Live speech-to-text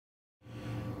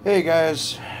Hey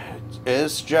guys,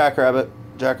 it's Jackrabbit.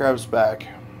 Jackrabbit's back.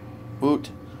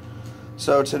 Woot.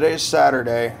 So today's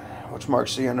Saturday, which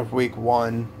marks the end of week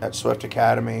 1 at Swift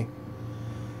Academy.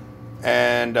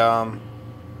 And I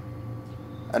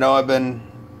know I've been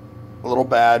a little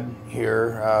bad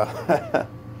here.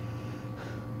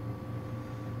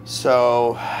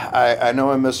 So I know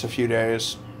I missed a few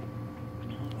days.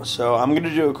 So I'm going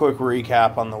to do a quick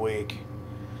recap on the week.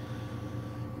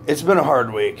 It's been a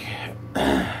hard week.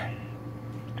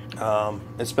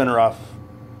 It's been rough.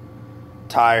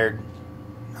 Tired.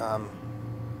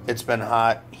 It's been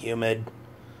hot, humid.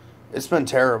 It's been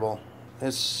terrible.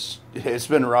 It's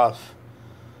been rough,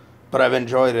 but I've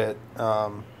enjoyed it.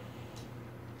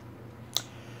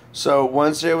 So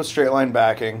Wednesday was straight line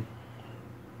backing.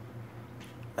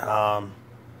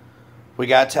 We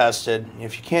got tested.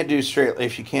 If you can't do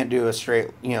a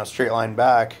straight line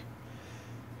back,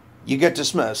 you get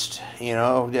dismissed.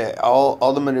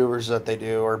 All the maneuvers that they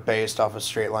do are based off of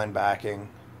straight line backing.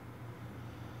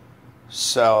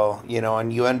 So,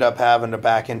 and you end up having to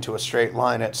back into a straight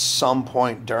line at some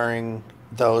point during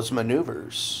those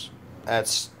maneuvers.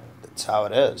 That's how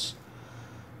it is.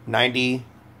 The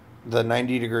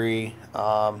 90 degree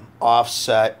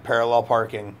offset parallel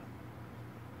parking.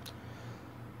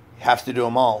 You have to do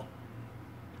them all.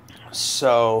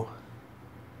 So,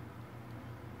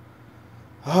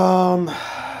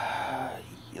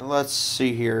 let's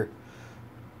see here.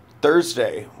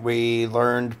 Thursday, we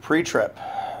learned pre-trip.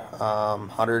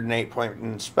 108-point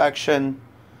inspection.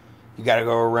 You got to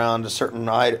go around certain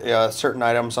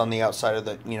items on the outside of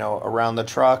around the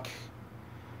truck.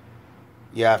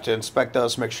 You have to inspect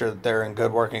those, make sure that they're in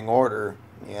good working order.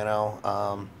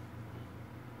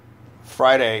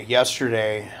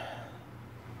 Yesterday,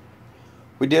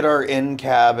 we did our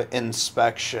in-cab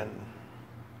inspection.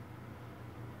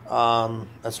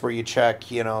 That's where you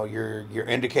check, your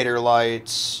indicator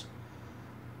lights.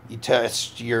 You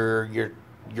test your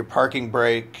parking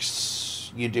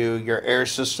brakes. You do your air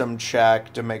system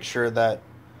check to make sure that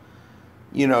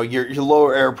your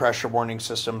lower air pressure warning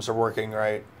systems are working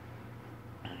right.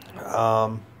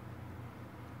 And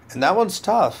that one's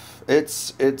tough.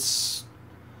 It's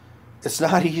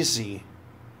not easy.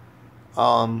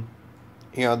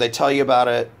 They tell you about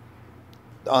it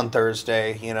on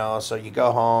Thursday, so you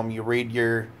go home, you read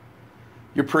your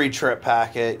pre-trip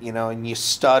packet, and you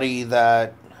study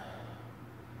that,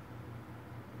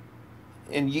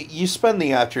 and you spend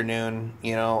the afternoon,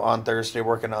 on Thursday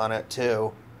working on it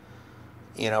too,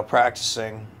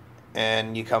 practicing,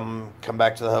 and you come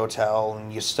back to the hotel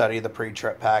and you study the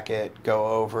pre-trip packet, go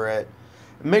over it,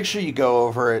 make sure you go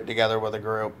over it together with a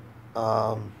group.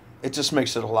 It just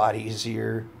makes it a lot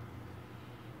easier.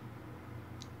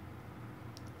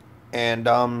 And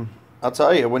I'll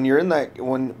tell you, when you're in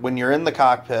the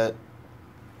cockpit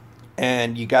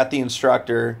and you got the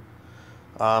instructor,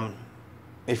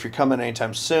 if you're coming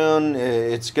anytime soon,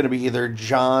 it's going to be either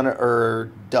John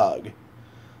or Doug.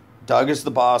 Doug is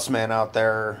the boss man out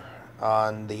there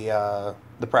on the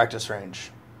practice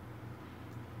range.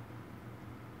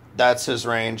 That's his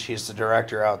range. He's the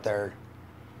director out there.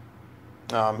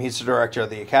 He's the director of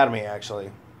the academy,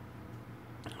 actually.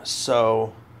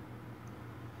 So,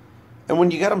 and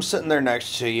when you got them sitting there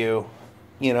next to you,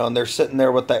 and they're sitting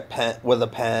there with a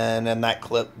pen and that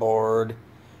clipboard,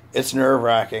 it's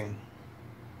nerve-wracking.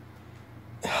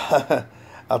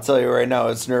 I'll tell you right now,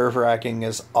 it's nerve-wracking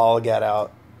as all get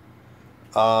out.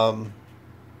 And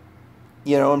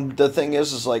the thing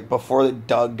is like before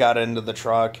Doug got into the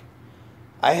truck,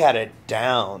 I had it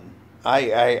down.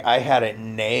 I had it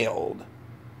nailed.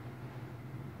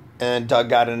 And Doug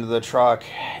got into the truck,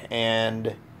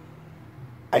 and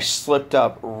I slipped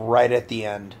up right at the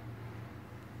end.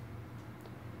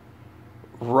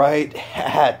 Right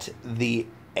at the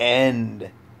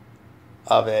end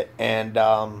of it. And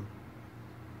I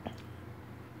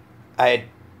had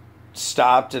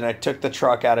stopped and I took the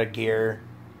truck out of gear.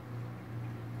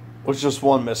 It was just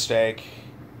one mistake.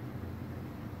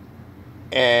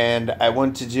 And I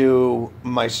went to do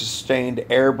my sustained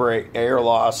air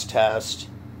loss test,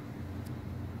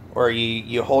 where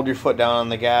you hold your foot down on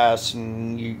the gas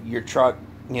and your truck,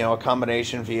 a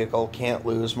combination vehicle can't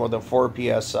lose more than 4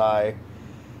 psi,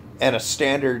 and a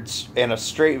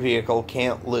straight vehicle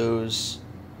can't lose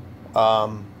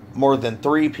more than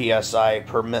 3 psi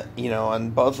per minute,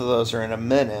 and both of those are in a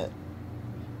minute.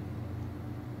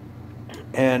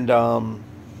 And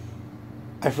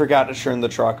I forgot to turn the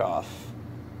truck off.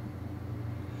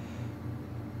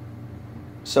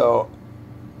 So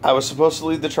I was supposed to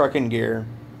leave the truck in gear,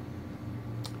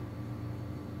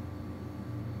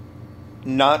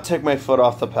 not take my foot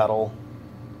off the pedal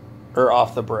or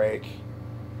off the brake,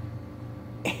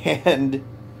 and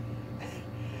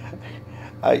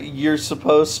you're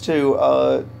supposed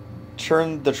to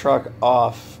turn the truck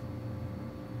off,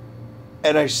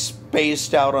 and I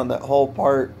spaced out on that whole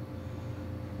part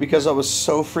because I was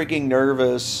so freaking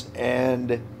nervous.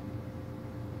 And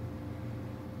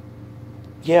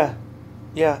yeah,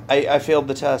 I failed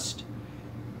the test.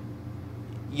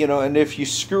 And if you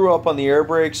screw up on the air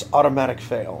brakes, automatic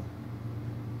fail.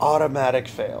 Automatic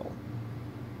fail.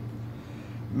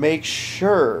 Make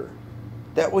sure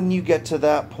that when you get to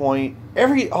that point,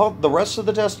 the rest of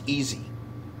the test, easy.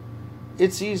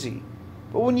 It's easy.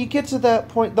 But when you get to that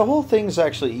point, the whole thing's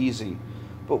actually easy.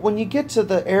 But when you get to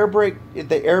the air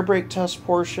brake test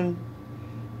portion,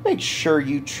 make sure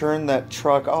you turn that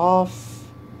truck off.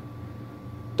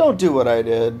 Don't do what I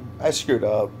did. I screwed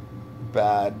up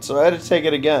bad, so I had to take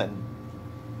it again.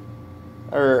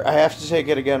 Or I have to take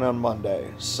it again on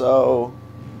Monday. So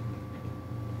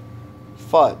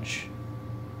fudge.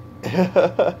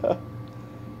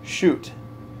 Shoot.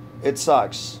 It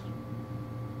sucks.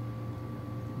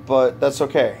 But that's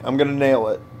okay. I'm going to nail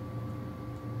it.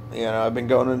 I've been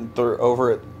going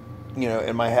over it,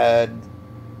 in my head.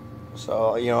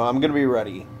 So, I'm going to be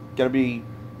ready. Going to be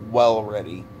well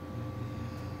ready.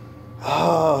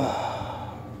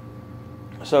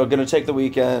 So, going to take the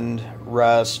weekend,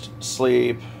 rest,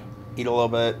 sleep, eat a little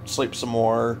bit, sleep some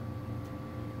more.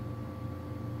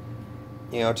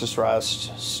 Just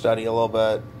rest, study a little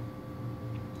bit.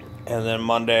 And then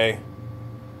Monday,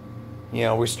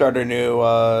 we start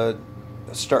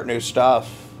new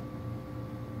stuff.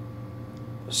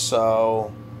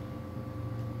 So,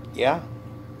 yeah.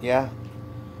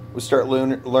 We start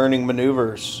learning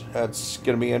maneuvers. That's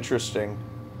going to be interesting.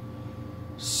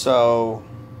 So,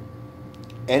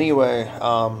 anyway,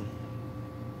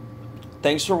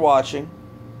 thanks for watching.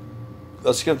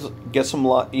 Let's get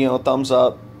some, thumbs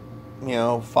up.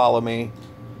 Follow me.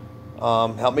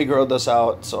 Help me grow this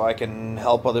out so I can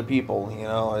help other people.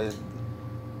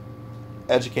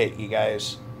 Educate you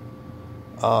guys.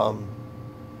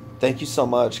 Thank you so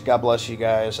much. God bless you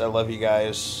guys. I love you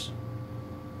guys.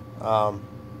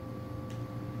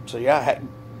 So yeah,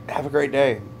 have a great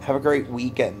day. Have a great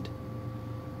weekend.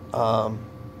 Go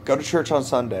to church on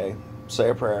Sunday. Say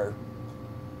a prayer.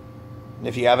 And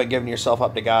if you haven't given yourself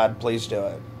up to God, please do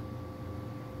it.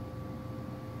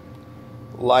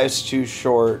 Life's too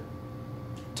short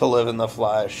to live in the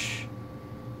flesh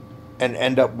and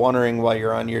end up wondering while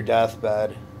you're on your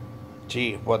deathbed,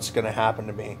 gee, what's going to happen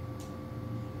to me?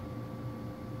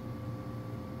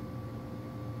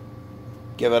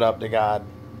 Give it up to God.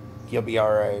 You'll be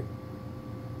alright.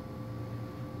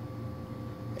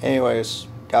 Anyways,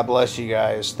 God bless you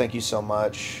guys. Thank you so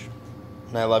much.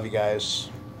 And I love you guys.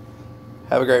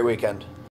 Have a great weekend.